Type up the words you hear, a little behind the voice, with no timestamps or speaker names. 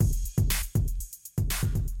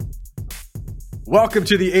Welcome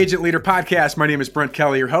to the Agent Leader Podcast. My name is Brent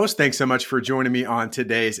Kelly, your host. Thanks so much for joining me on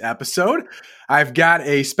today's episode. I've got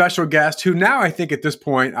a special guest who now I think at this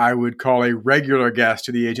point I would call a regular guest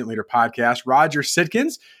to the Agent Leader Podcast. Roger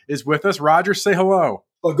Sitkins is with us. Roger, say hello.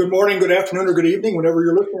 Well, good morning, good afternoon, or good evening, whenever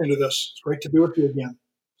you're listening to this. It's great to be with you again.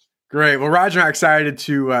 Great. Well, Roger and I are excited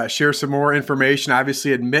to share some more information.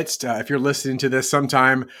 Obviously, amidst, if you're listening to this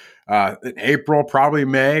sometime in April, probably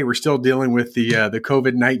May, we're still dealing with the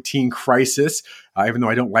COVID-19 crisis. Even though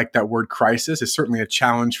I don't like that word crisis, it's certainly a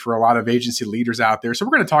challenge for a lot of agency leaders out there. So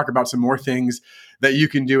we're going to talk about some more things that you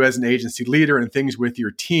can do as an agency leader and things with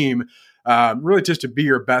your team, really just to be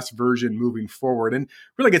your best version moving forward. And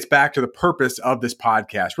really gets back to the purpose of this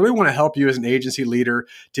podcast. Really want to help you as an agency leader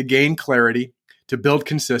to gain clarity, to build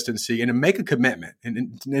consistency, and to make a commitment.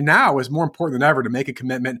 And now is more important than ever to make a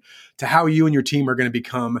commitment to how you and your team are going to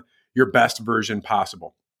become your best version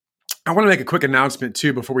possible. I want to make a quick announcement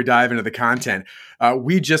too before we dive into the content.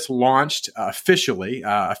 We just launched officially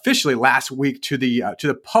last week to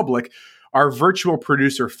the public our virtual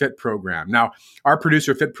producer fit program. Now, our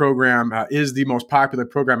producer fit program is the most popular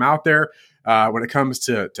program out there when it comes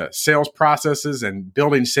to sales processes and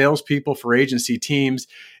building salespeople for agency teams.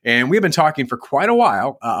 And we've been talking for quite a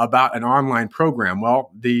while about an online program.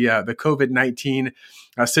 Well, the COVID-19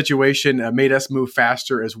 situation made us move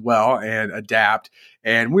faster as well and adapt.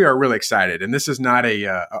 And we are really excited. And this is not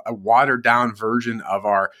a watered down version of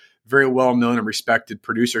our very well-known and respected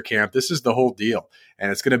producer camp. This is the whole deal. And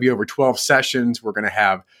it's going to be over 12 sessions. We're going to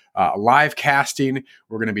have live casting.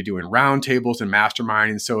 We're going to be doing roundtables and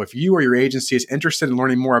masterminding. So if you or your agency is interested in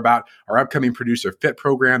learning more about our upcoming Producer Fit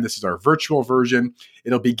program, this is our virtual version.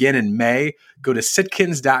 It'll begin in May. Go to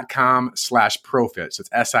sitkins.com/profit. So it's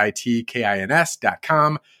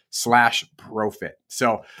sitkins.com/profit.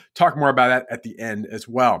 So talk more about that at the end as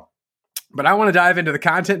well. But I want to dive into the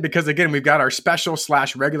content because, again, we've got our special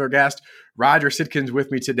 / regular guest, Roger Sitkins, with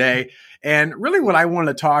me today. And really what I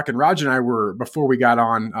wanted to talk, and Roger and I were, before we got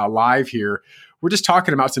on live here, we're just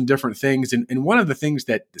talking about some different things. And one of the things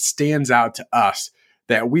that stands out to us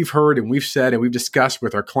that we've heard and we've said and we've discussed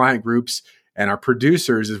with our client groups and our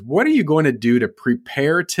producers is, what are you going to do to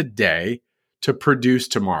prepare today to produce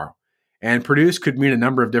tomorrow? And produce could mean a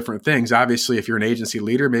number of different things. Obviously, if you're an agency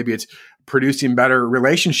leader, maybe it's producing better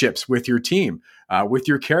relationships with your team, with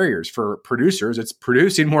your carriers. For producers, it's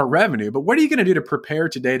producing more revenue. But what are you going to do to prepare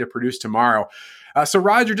today to produce tomorrow? So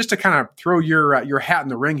Roger, just to kind of throw your hat in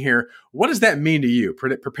the ring here, what does that mean to you?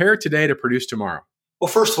 Prepare today to produce tomorrow. Well,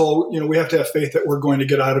 first of all, we have to have faith that we're going to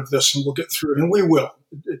get out of this and we'll get through it. And we will.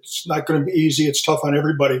 It's not going to be easy. It's tough on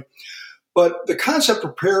everybody. But the concept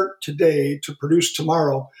prepare today to produce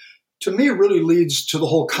tomorrow, to me, really leads to the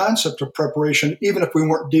whole concept of preparation, even if we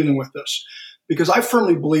weren't dealing with this. Because I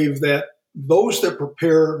firmly believe that those that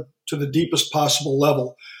prepare to the deepest possible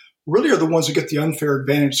level really are the ones that get the unfair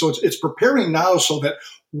advantage. So it's preparing now so that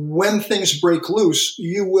when things break loose,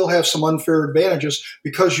 you will have some unfair advantages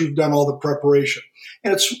because you've done all the preparation.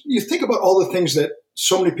 And you think about all the things that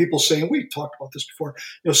so many people say, and we've talked about this before,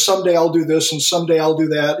 someday I'll do this and someday I'll do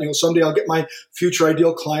that. Someday I'll get my future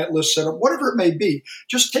ideal client list set up, whatever it may be.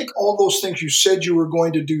 Just take all those things you said you were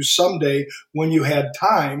going to do someday when you had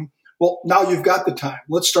time. Well, now you've got the time.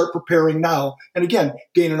 Let's start preparing now. And again,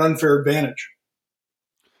 gain an unfair advantage.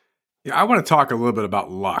 Yeah, I want to talk a little bit about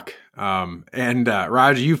luck. And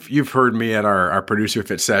Roger, you've heard me at our producer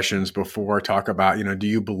fit sessions before talk about, do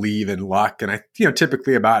you believe in luck? And I,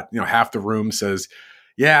 typically about, half the room says,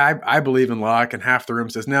 yeah, I believe in luck. And half the room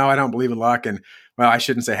says, no, I don't believe in luck. And well, I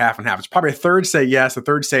shouldn't say half and half. It's probably a third say yes, a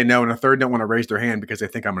third say no, and a third don't want to raise their hand because they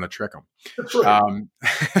think I'm going to trick them. That's right.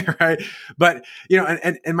 Right. But,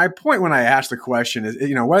 and my point when I ask the question is,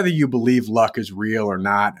 whether you believe luck is real or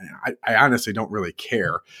not, I honestly don't really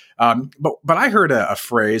care. But I heard a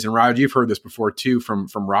phrase, and Roger, you've heard this before too, from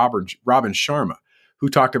Robin Sharma, who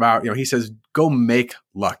talked about, he says, go make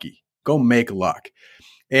luck.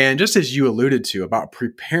 And just as you alluded to about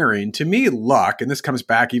preparing, to me, luck, and this comes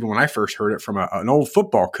back even when I first heard it from an old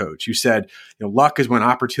football coach who said, luck is when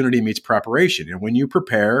opportunity meets preparation. And when you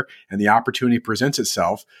prepare and the opportunity presents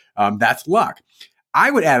itself, that's luck. I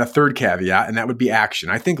would add a third caveat, and that would be action.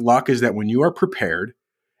 I think luck is that when you are prepared,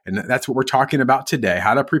 and that's what we're talking about today,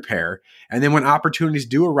 how to prepare. And then when opportunities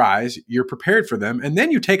do arise, you're prepared for them. And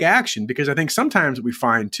then you take action, because I think sometimes what we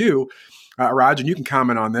find too, Roger, and you can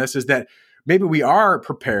comment on this, is that maybe we are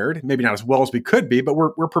prepared, maybe not as well as we could be, but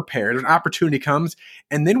we're prepared. An opportunity comes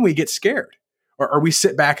and then we get scared or we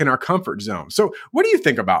sit back in our comfort zone. So what do you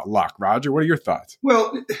think about luck, Roger? What are your thoughts?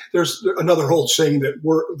 Well, there's another old saying that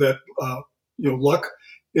luck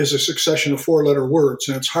is a succession of 4-letter words,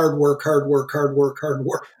 and it's hard work, hard work, hard work, hard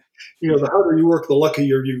work. The harder you work, the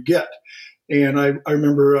luckier you get. And I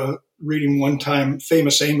remember reading one time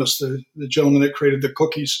Famous Amos, the gentleman that created the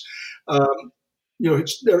cookies.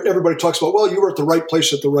 Everybody talks about, well, you were at the right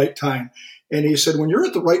place at the right time. And he said, when you're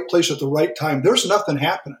at the right place at the right time, there's nothing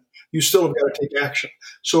happening. You still have got to take action.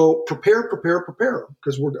 So prepare,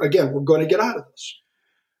 because we're going to get out of this.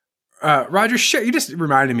 Roger, you just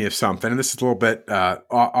reminded me of something, and this is a little bit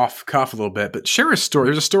off cuff a little bit, but share a story.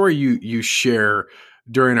 There's a story you share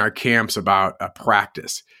during our camps about a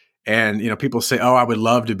practice. And, people say, oh, I would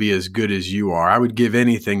love to be as good as you are. I would give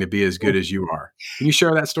anything to be as good as you are. Can you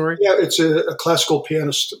share that story? Yeah, it's a classical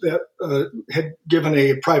pianist that had given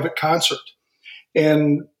a private concert.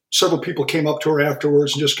 And several people came up to her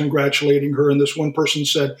afterwards and just congratulating her. And this one person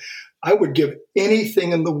said, I would give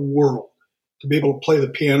anything in the world to be able to play the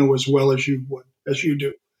piano as well as you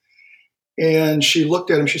do. And she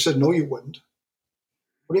looked at him. She said, no, you wouldn't.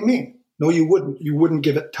 What do you mean? No, you wouldn't. You wouldn't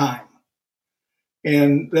give it time.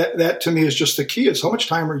 And that to me is just the key, is how much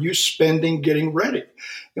time are you spending getting ready?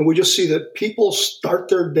 And we just see that people start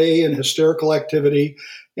their day in hysterical activity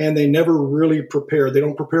and they never really prepare. They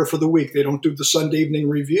don't prepare for the week. They don't do the Sunday evening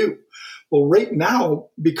review. Well, right now,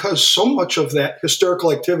 because so much of that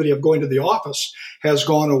hysterical activity of going to the office has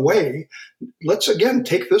gone away, let's again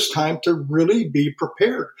take this time to really be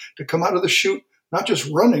prepared to come out of the chute, not just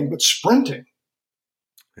running, but sprinting.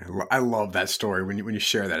 I love that story when you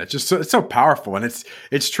share that. It's just it's so powerful, and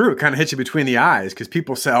it's true. It kind of hits you between the eyes, because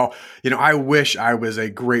people say, "Oh, I wish I was a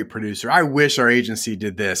great producer. I wish our agency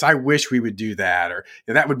did this. I wish we would do that, or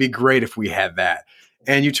that would be great if we had that."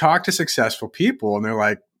 And you talk to successful people, and they're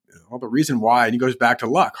like, "Well, the reason why," and he goes back to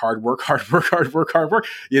luck, hard work.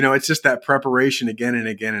 It's just that preparation again and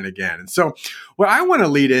again and again. And so, what I want to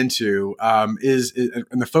lead into is,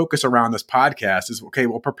 and the focus around this podcast is, okay,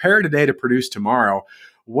 well, prepare today to produce tomorrow.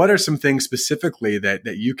 What are some things specifically that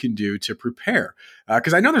you can do to prepare?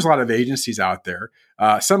 Because I know there's a lot of agencies out there.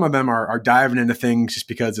 Some of them are diving into things just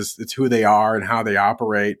because it's who they are and how they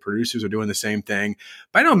operate. Producers are doing the same thing.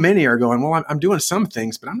 But I know many are going, well, I'm doing some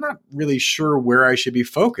things, but I'm not really sure where I should be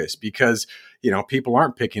focused, because people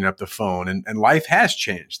aren't picking up the phone, and life has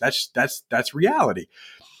changed. That's reality.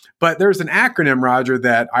 But there's an acronym, Roger,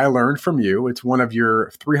 that I learned from you. It's one of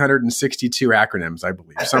your 362 acronyms, I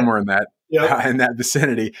believe, somewhere in that in that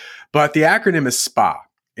vicinity. But the acronym is SPA.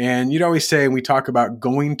 And you'd always say, when we talk about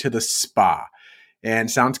going to the spa, and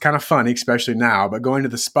it sounds kind of funny, especially now, but going to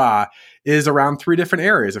the spa is around 3 different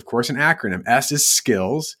areas. Of course, an acronym. S is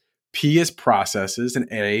skills, P is processes, and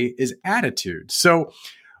A is attitude. So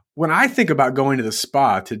when I think about going to the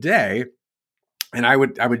spa today, and I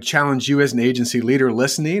would challenge you as an agency leader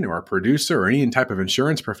listening, or a producer, or any type of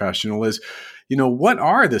insurance professional, is, what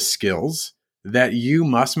are the skills that you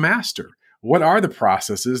must master? What are the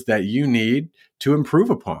processes that you need to improve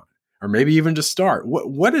upon, or maybe even to start?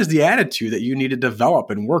 What is the attitude that you need to develop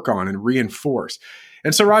and work on and reinforce?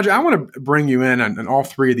 And so, Roger, I want to bring you in on all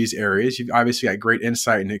 3 of these areas. You've obviously got great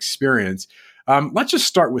insight and experience. Let's just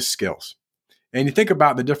start with skills. And you think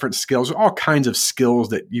about the different skills, all kinds of skills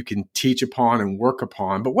that you can teach upon and work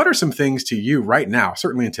upon. But what are some things to you right now,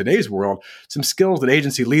 certainly in today's world, some skills that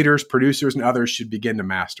agency leaders, producers, and others should begin to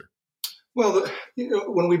master? Well,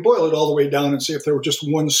 when we boil it all the way down and say if there were just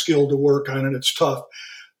one skill to work on, and it's tough,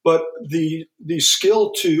 but the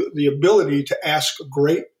skill to the ability to ask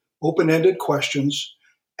great open-ended questions,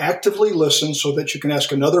 actively listen so that you can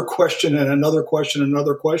ask another question and another question and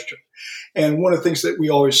another question. And one of the things that we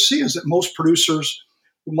always see is that most producers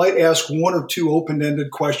might ask 1 or 2 open-ended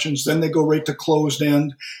questions, then they go right to closed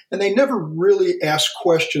end, and they never really ask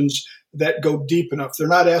questions that go deep enough. They're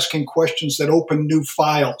not asking questions that open new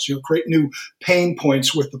files, create new pain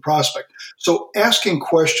points with the prospect. So asking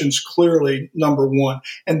questions clearly, number one,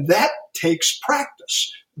 and that takes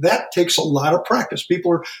practice. That takes a lot of practice.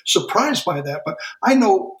 People are surprised by that. But I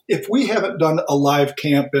know if we haven't done a live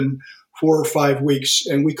camp in 4 or 5 weeks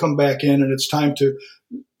and we come back in and it's time to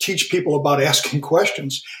teach people about asking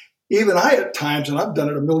questions, even I at times, and I've done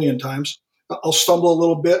it a million times, I'll stumble a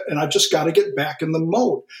little bit, and I've just got to get back in the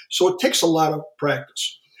mode. So it takes a lot of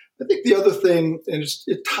practice. I think the other thing, and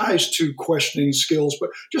it ties to questioning skills, but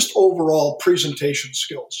just overall presentation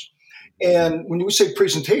skills. And when we say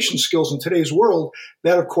presentation skills in today's world,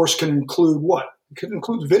 that, of course, can include what? It can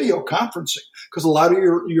include video conferencing, because a lot of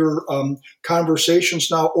your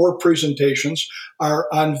conversations now or presentations are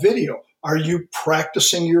on video. Are you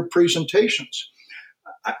practicing your presentations?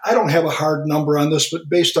 I don't have a hard number on this, but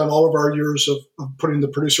based on all of our years of putting the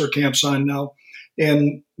producer camps on now,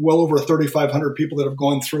 and well over 3,500 people that have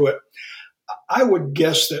gone through it, I would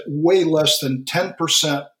guess that way less than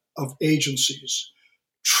 10% of agencies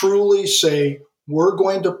truly say we're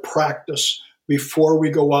going to practice before we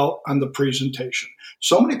go out on the presentation.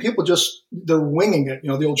 So many people they're winging it.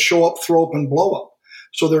 They'll show up, throw up, and blow up.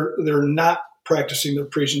 So they're not practicing their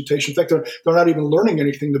presentation. In fact, they're not even learning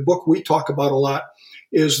anything. The book we talk about a lot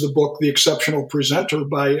is the book The Exceptional Presenter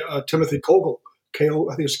by Timothy Kogel.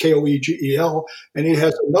 I think it's Koegel, and he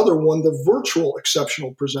has another one, The Virtual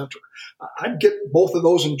Exceptional Presenter. I'd get both of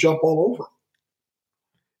those and jump all over.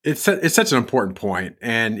 It's such an important point,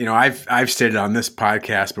 and I've stated on this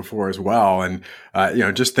podcast before as well, and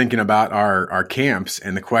just thinking about our camps,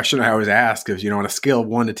 and the question I always ask is, on a scale of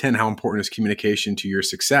 1 to 10, how important is communication to your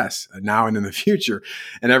success now and in the future?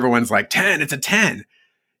 And everyone's like 10, it's a 10.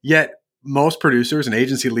 Yet most producers and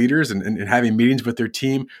agency leaders and having meetings with their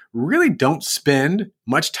team really don't spend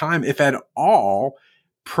much time, if at all,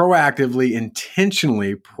 proactively,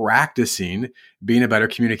 intentionally practicing being a better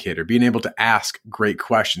communicator, being able to ask great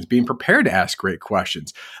questions, being prepared to ask great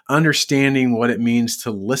questions, understanding what it means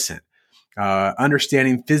to listen,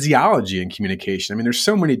 understanding physiology in communication. I mean, there's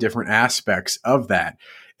so many different aspects of that.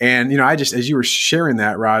 And, as you were sharing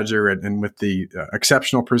that, Roger, and with the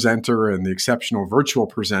exceptional presenter and the exceptional virtual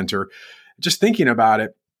presenter, just thinking about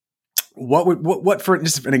it, what for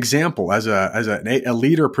just an example, as a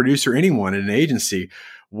leader, producer, anyone in an agency,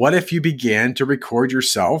 what if you began to record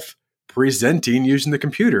yourself presenting using the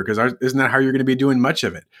computer? Because isn't that how you're going to be doing much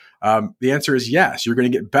of it? The answer is yes. You're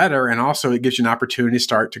going to get better, and also it gives you an opportunity to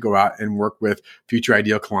start to go out and work with future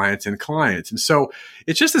ideal clients. And so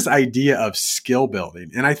it's just this idea of skill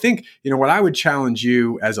building. And I think what I would challenge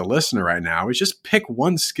you as a listener right now is just pick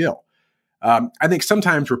one skill. I think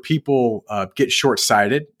sometimes where people get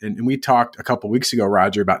short-sighted, and we talked a couple of weeks ago,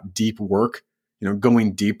 Roger, about deep work,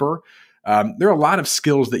 going deeper. There are a lot of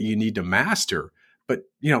skills that you need to master. But,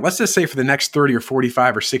 let's just say for the next 30 or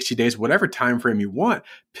 45 or 60 days, whatever time frame you want,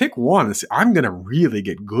 pick one and say, I'm going to really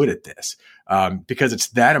get good at this because it's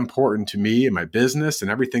that important to me and my business and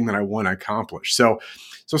everything that I want to accomplish. So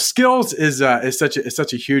skills is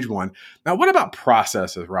such a huge one. Now, what about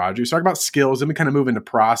processes, Roger? So talk about skills, then we kind of move into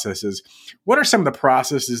processes. What are some of the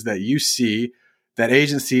processes that you see that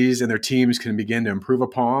agencies and their teams can begin to improve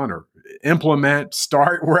upon or implement,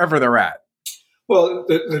 start wherever they're at? Well,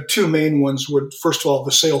 the two main ones would, first of all,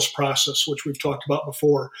 the sales process, which we've talked about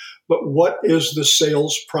before. But what is the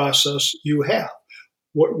sales process you have?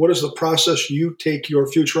 What is the process you take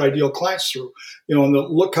your future ideal clients through? And the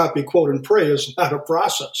look, copy, quote, and pray is not a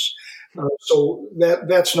process. So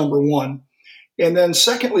that's number one. And then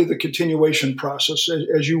secondly, the continuation process.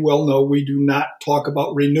 As you well know, we do not talk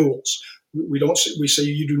about renewals. We say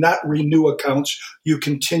you do not renew accounts, you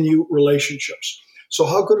continue relationships. So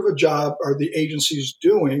how good of a job are the agencies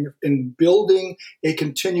doing in building a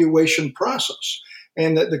continuation process?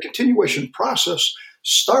 And that the continuation process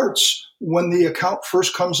starts when the account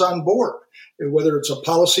first comes on board, whether it's a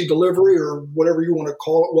policy delivery or whatever you want to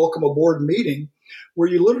call it, welcome aboard meeting, where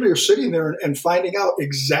you literally are sitting there and finding out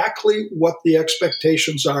exactly what the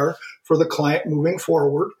expectations are for the client moving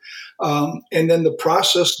forward. And then the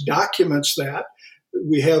process documents that.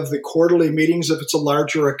 We have the quarterly meetings if it's a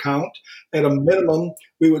larger account. At a minimum,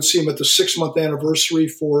 we would see them at the 6-month anniversary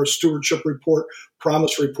for a stewardship report,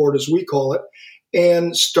 promise report, as we call it,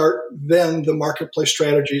 and start then the marketplace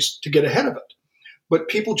strategies to get ahead of it. But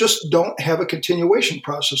people just don't have a continuation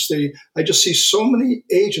process. I just see so many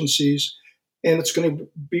agencies, and it's going to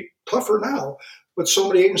be tougher now, but so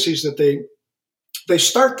many agencies that they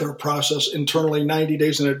start their process internally 90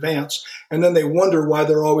 days in advance, and then they wonder why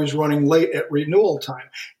they're always running late at renewal time.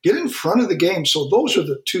 Get in front of the game. So those are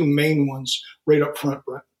the two main ones right up front,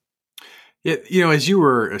 Brent. Yeah, as you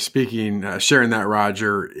were speaking, sharing that,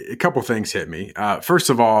 Roger, a couple things hit me. First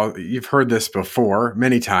of all, you've heard this before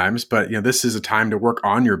many times, but this is a time to work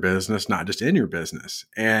on your business, not just in your business.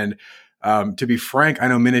 And to be frank, I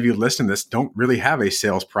know many of you listening to this don't really have a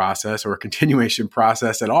sales process or a continuation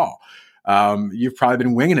process at all. You've probably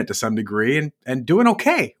been winging it to some degree and doing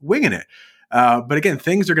okay, winging it. But again,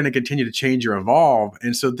 things are going to continue to change or evolve.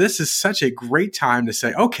 And so this is such a great time to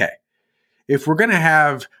say, okay, if we're going to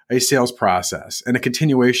have a sales process and a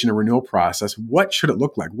continuation and renewal process, what should it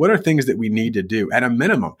look like? What are things that we need to do at a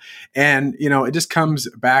minimum? And, it just comes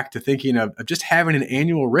back to thinking of just having an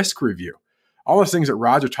annual risk review. All those things that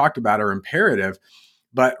Roger talked about are imperative.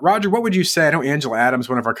 But Roger, what would you say? I know Angela Adams,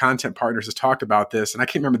 one of our content partners, has talked about this, and I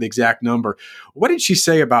can't remember the exact number. What did she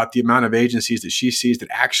say about the amount of agencies that she sees that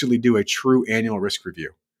actually do a true annual risk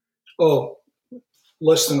review? Oh,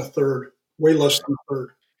 less than a third, way less than a third.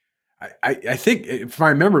 I think, if I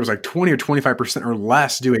remember, it was like 20 or 25% or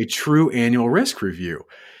less do a true annual risk review.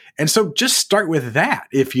 And so just start with that.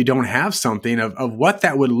 If you don't have something of what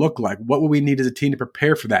that would look like, what would we need as a team to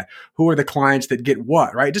prepare for that? Who are the clients that get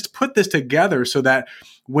what, right? Just put this together so that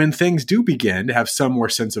when things do begin to have some more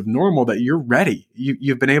sense of normal, that you're ready.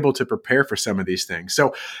 You've been able to prepare for some of these things. So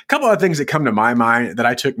a couple of things that come to my mind that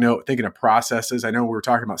I took note, thinking of processes. I know we were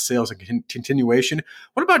talking about sales and continuation.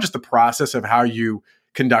 What about just the process of how you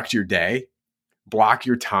conduct your day, block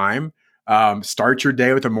your time, start your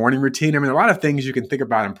day with a morning routine? I mean, a lot of things you can think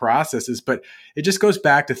about in processes, but it just goes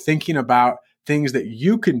back to thinking about things that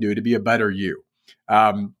you can do to be a better you.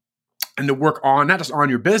 And to work on, not just on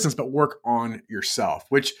your business, but work on yourself,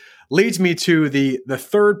 which leads me to the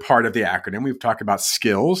third part of the acronym. We've talked about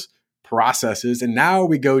skills, processes, and now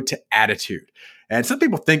we go to attitude. And some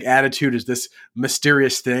people think attitude is this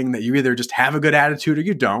mysterious thing that you either just have a good attitude or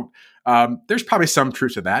you don't. There's probably some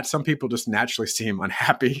truth to that. Some people just naturally seem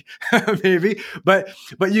unhappy, maybe, but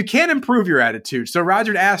you can improve your attitude. So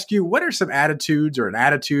Roger, to ask you, what are some attitudes or an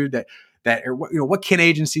attitude that what can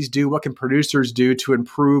agencies do? What can producers do to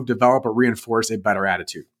improve, develop, or reinforce a better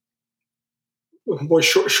attitude? Boy,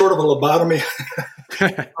 short of a lobotomy.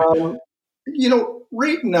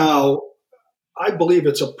 Right now, I believe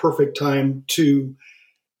it's a perfect time to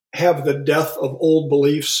have the death of old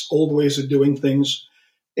beliefs, old ways of doing things,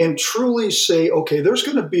 and truly say, okay, there's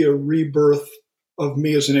going to be a rebirth of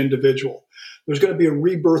me as an individual. There's going to be a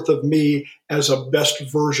rebirth of me as a best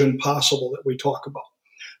version possible that we talk about.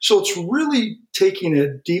 So it's really taking a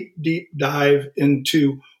deep, deep dive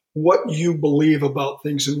into what you believe about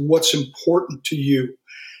things and what's important to you.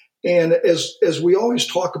 And as we always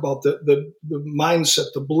talk about, the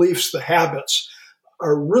mindset, the beliefs, the habits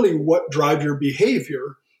are really what drive your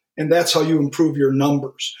behavior, and that's how you improve your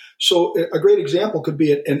numbers. So a great example could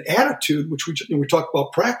be an attitude, which we talk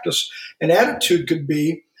about practice. An attitude could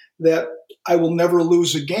be that I will never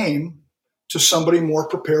lose a game to somebody more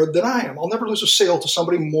prepared than I am. I'll never lose a sale to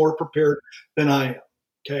somebody more prepared than I am.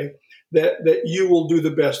 Okay, that you will do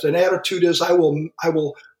the best. An attitude is I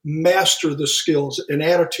will master the skills. An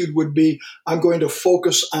attitude would be I'm going to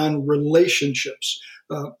focus on relationships.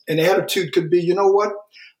 An attitude could be, you know what,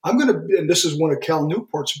 I'm going to, and this is one of Cal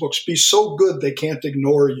Newport's books, be so good they can't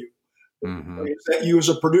ignore you. Mm-hmm. That you as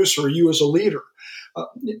a producer, you as a leader.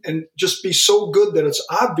 And just be so good that it's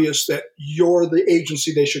obvious that you're the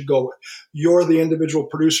agency they should go with. You're the individual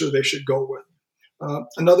producer they should go with.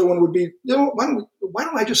 Another one would be, why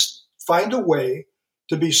don't I just find a way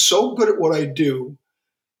to be so good at what I do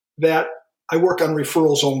that I work on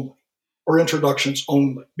referrals only or introductions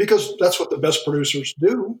only, because that's what the best producers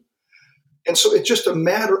do. And so it's just a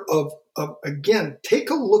matter of again, take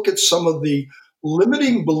a look at some of the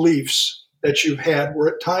limiting beliefs that you've had where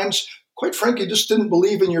at times, quite frankly, you just didn't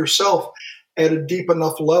believe in yourself at a deep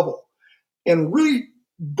enough level, and really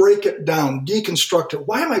break it down, deconstruct it.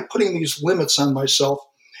 Why am I putting these limits on myself?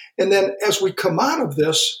 And then as we come out of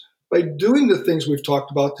this, by doing the things we've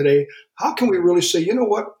talked about today, how can we really say, you know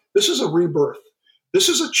what, this is a rebirth. This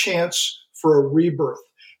is a chance for a rebirth.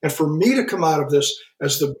 And for me to come out of this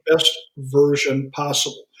as the best version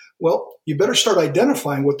possible. Well, you better start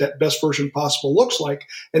identifying what that best version possible looks like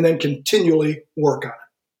and then continually work on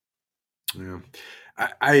it. Yeah.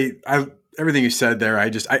 I everything you said there, I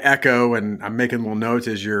echo, and I'm making little notes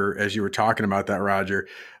as you were talking about that, Roger.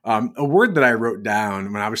 A word that I wrote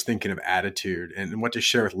down when I was thinking of attitude and what to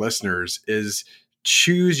share with listeners is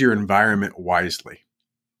choose your environment wisely.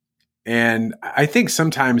 And I think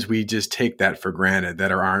sometimes we just take that for granted,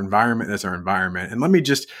 that our environment is our environment. And let me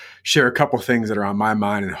just share a couple things that are on my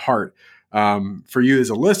mind and heart for you as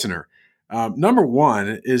a listener. Number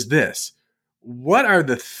one is this. What are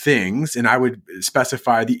the things, and I would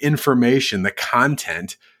specify the information, the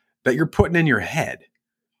content that you're putting in your head?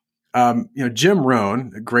 Jim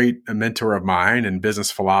Rohn, a great mentor of mine and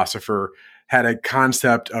business philosopher, had a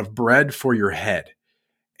concept of bread for your head.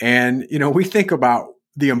 And, we think about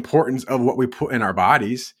the importance of what we put in our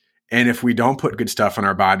bodies. And if we don't put good stuff in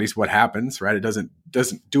our bodies, what happens, right? It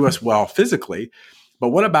doesn't do us well physically. But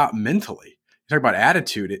what about mentally? You talk about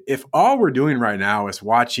attitude. If all we're doing right now is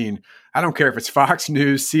watching, I don't care if it's Fox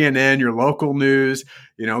News, CNN, your local news,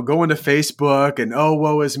 going to Facebook and, oh,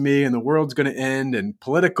 woe is me, and the world's going to end, and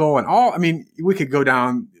political and all, we could go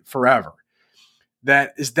down forever.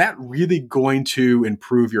 Is that really going to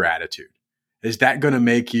improve your attitude? Is that going to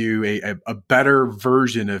make you a better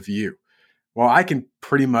version of you? Well, I can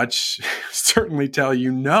pretty much certainly tell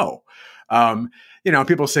you no.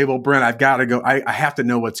 People say, well, Brent, I've got to go. I have to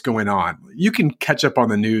know what's going on. You can catch up on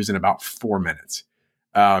the news in about 4 minutes.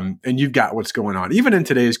 And you've got what's going on, even in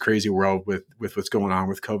today's crazy world with what's going on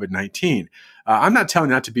with COVID-19. I'm not telling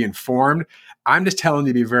you not to be informed. I'm just telling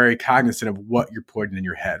you to be very cognizant of what you're putting in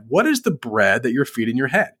your head. What is the bread that you're feeding your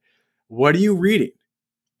head? What are you reading?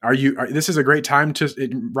 This is a great time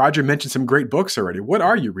Roger mentioned some great books already. What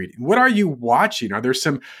are you reading? What are you watching? Are there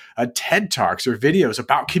some TED Talks or videos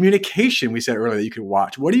about communication we said earlier that you could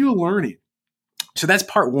watch? What are you learning? So that's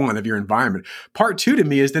part one of your environment. Part two to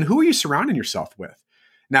me is then who are you surrounding yourself with?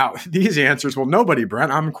 Now, these answers, well, nobody,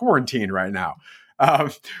 Brent. I'm quarantined right now.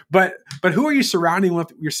 But who are you surrounding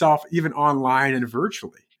with yourself even online and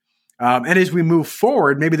virtually? And as we move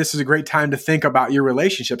forward, maybe this is a great time to think about your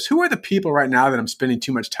relationships. Who are the people right now that I'm spending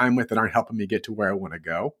too much time with that aren't helping me get to where I want to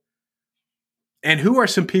go? And who are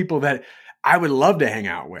some people that I would love to hang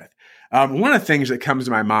out with? One of the things that comes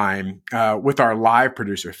to my mind with our live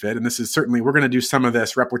producer fit, and this is certainly, we're going to do some of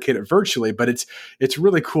this, replicate it virtually, but it's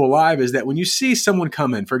really cool live, is that when you see someone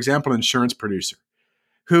come in, for example, an insurance producer,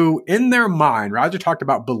 who in their mind, Roger talked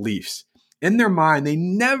about beliefs, in their mind, they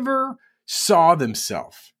never saw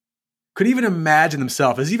themselves, could even imagine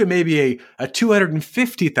themselves as even maybe a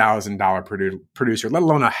 $250,000 producer, let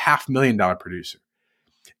alone a $500,000 producer.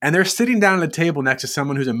 And they're sitting down at a table next to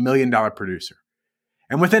someone who's $1 million producer.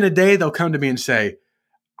 And within a day, they'll come to me and say,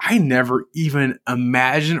 I never even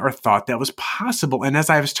imagined or thought that was possible. And as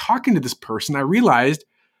I was talking to this person, I realized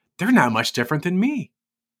they're not much different than me.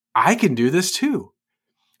 I can do this too.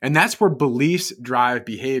 And that's where beliefs drive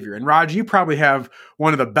behavior. And Roger, you probably have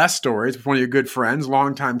one of the best stories with one of your good friends,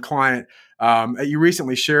 longtime client, that you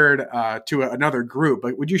recently shared to another group.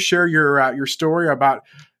 But would you share your story about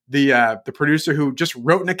the producer who just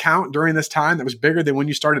wrote an account during this time that was bigger than when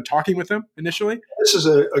you started talking with him initially? This is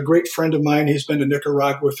a great friend of mine. He's been to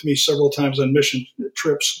Nicaragua with me several times on mission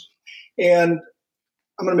trips. And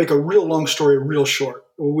I'm going to make a real long story real short.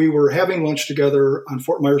 We were having lunch together on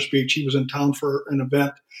Fort Myers Beach. He was in town for an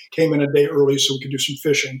event, came in a day early so we could do some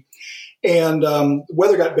fishing. And the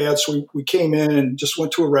weather got bad, so we came in and just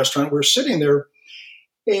went to a restaurant. We were sitting there,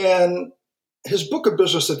 and his book of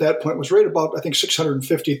business at that point was right about, I think,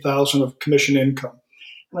 $650,000 of commission income.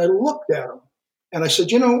 And I looked at him, and I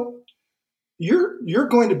said, you're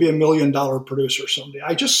going to be $1 million producer someday.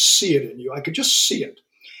 I just see it in you. I could just see it.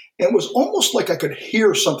 And it was almost like I could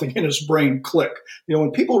hear something in his brain click.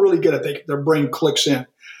 When people really get it, their brain clicks in.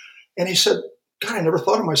 And he said, God, I never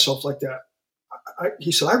thought of myself like that.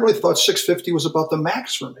 He said, I really thought 650 was about the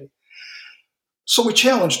max for me. So we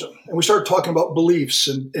challenged him, and we started talking about beliefs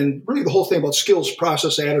and really the whole thing about skills,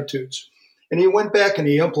 process, attitudes. And he went back and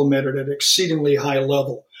he implemented at an exceedingly high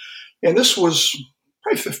level. And this was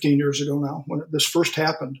probably 15 years ago now when this first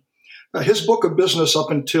happened. His book of business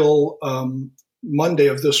up until Monday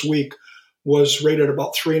of this week was rated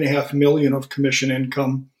about $3.5 million of commission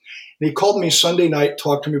income. And he called me Sunday night,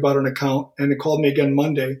 talked to me about an account, and he called me again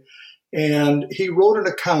Monday. And he wrote an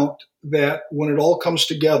account that when it all comes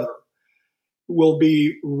together will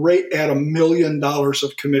be right at $1 million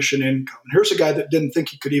of commission income. And here's a guy that didn't think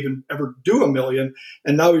he could even ever do $1 million.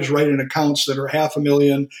 And now he's writing accounts that are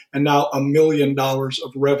 $500,000 and now $1 million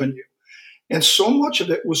of revenue. And so much of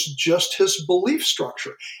it was just his belief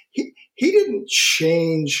structure. He didn't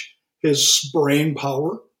change his brain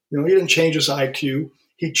power. He didn't change his IQ.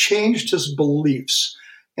 He changed his beliefs.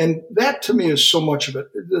 And that to me is so much of it.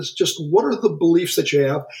 It's just what are the beliefs that you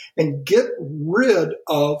have, and get rid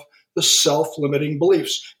of the self-limiting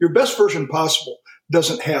beliefs. Your best version possible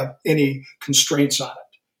doesn't have any constraints on it.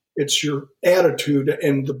 It's your attitude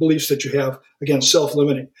and the beliefs that you have, again,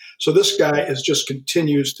 self-limiting. So this guy just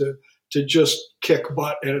continues to just kick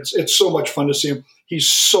butt. And it's so much fun to see him. He's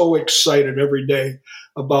so excited every day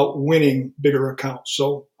about winning bigger accounts.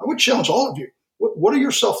 So I would challenge all of you. What are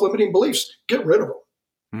your self-limiting beliefs? Get rid of them.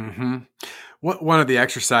 Mm-hmm. One of the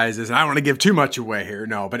exercises, and I don't want to give too much away here,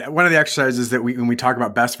 no, but one of the exercises that when we talk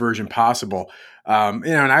about best version possible,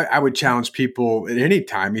 and I would challenge people at any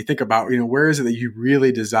time, you think about, where is it that you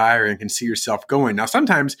really desire and can see yourself going? Now,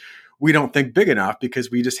 sometimes we don't think big enough because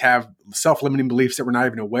we just have self-limiting beliefs that we're not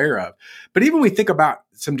even aware of. But even when we think about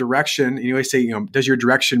some direction, you always say, does your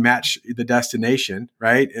direction match the destination,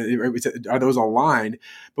 right? Are those aligned?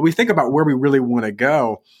 But we think about where we really want to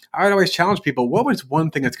go. I would always challenge people, what was one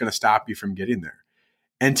thing that's going to stop you from getting there?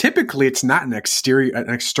 And typically it's not an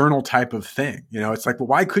external type of thing. It's like, well,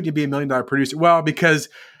 why couldn't you be $1 million producer? Well, because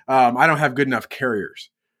I don't have good enough carriers.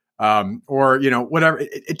 Or whatever.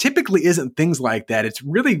 It typically isn't things like that. It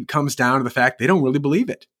really comes down to the fact they don't really believe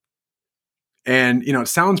it. And, it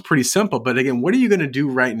sounds pretty simple, but again, what are you going to do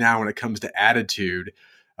right now when it comes to attitude?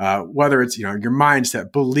 Whether it's, your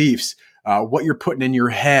mindset, beliefs, what you're putting in your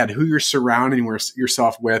head, who you're surrounding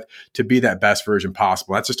yourself with to be that best version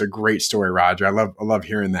possible. That's just a great story, Roger. I love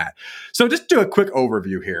hearing that. So just do a quick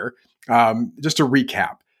overview here, just to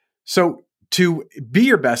recap. So to be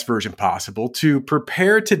your best version possible, to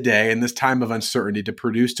prepare today in this time of uncertainty to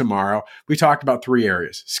produce tomorrow, we talked about 3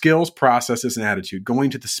 areas: skills, processes, and attitude, going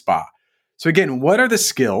to the spa. So again, what are the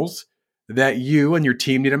skills that you and your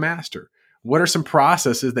team need to master? What are some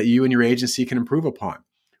processes that you and your agency can improve upon?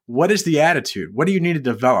 What is the attitude? What do you need to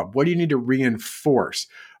develop? What do you need to reinforce?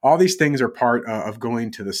 All these things are part of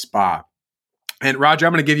going to the spa. And Roger,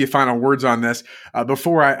 I'm going to give you final words on this.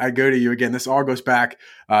 Before I go to you again, this all goes back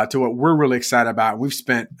to what we're really excited about. We've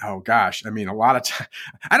spent, a lot of time.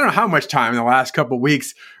 I don't know how much time in the last couple of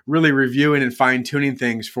weeks really reviewing and fine tuning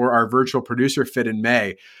things for our virtual producer fit in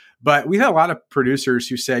May. But we've had a lot of producers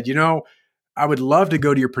who said, I would love to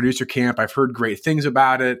go to your producer camp. I've heard great things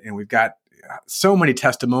about it. And we've got so many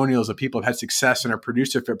testimonials of people who have had success in our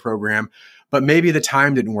producer fit program, but maybe the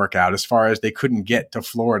time didn't work out as far as they couldn't get to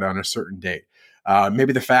Florida on a certain date.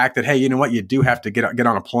 Maybe the fact that, hey, you know what, you do have to get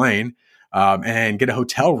on a plane and get a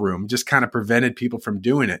hotel room just kind of prevented people from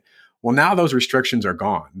doing it. Well, now those restrictions are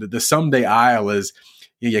gone. The someday aisle is,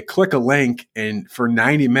 you click a link and for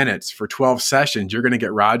 90 minutes, for 12 sessions, you're going to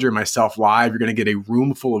get Roger and myself live. You're going to get a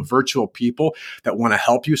room full of virtual people that want to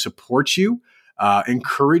help you, support you,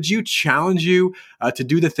 encourage you, challenge you to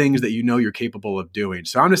do the things that you know you're capable of doing.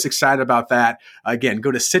 So I'm just excited about that. Again,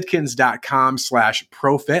 go to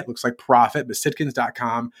sitkins.com/profit. Looks like profit, but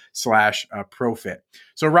sitkins.com/profit.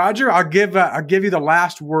 So Roger, I'll give you the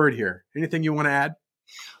last word here. Anything you want to add?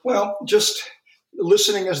 Well, just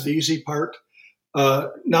listening is the easy part.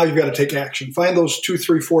 Now you've got to take action. Find those 2,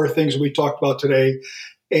 3, 4 things we talked about today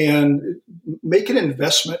and make an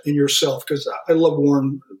investment in yourself. Because I love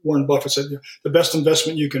Warren Buffett said, the best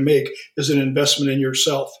investment you can make is an investment in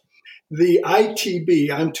yourself. The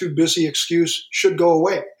ITB, I'm too busy excuse should go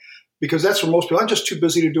away, because that's for most people. I'm just too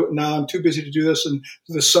busy to do it now. I'm too busy to do this. And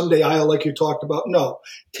the someday aisle, like you talked about. No,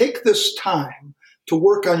 take this time to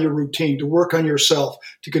work on your routine, to work on yourself,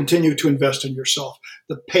 to continue to invest in yourself.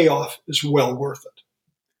 The payoff is well worth it.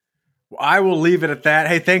 Well, I will leave it at that.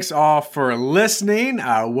 Hey, thanks all for listening.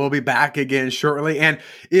 We'll be back again shortly. And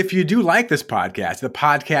if you do like this podcast, the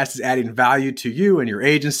podcast is adding value to you and your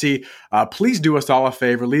agency, please do us all a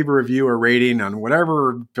favor. Leave a review or rating on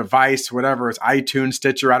whatever device, whatever it's iTunes,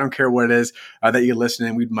 Stitcher, I don't care what it is that you listen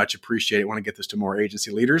in. We'd much appreciate it. We want to get this to more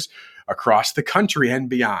agency leaders across the country and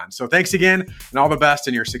beyond. So thanks again, and all the best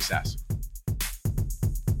in your success.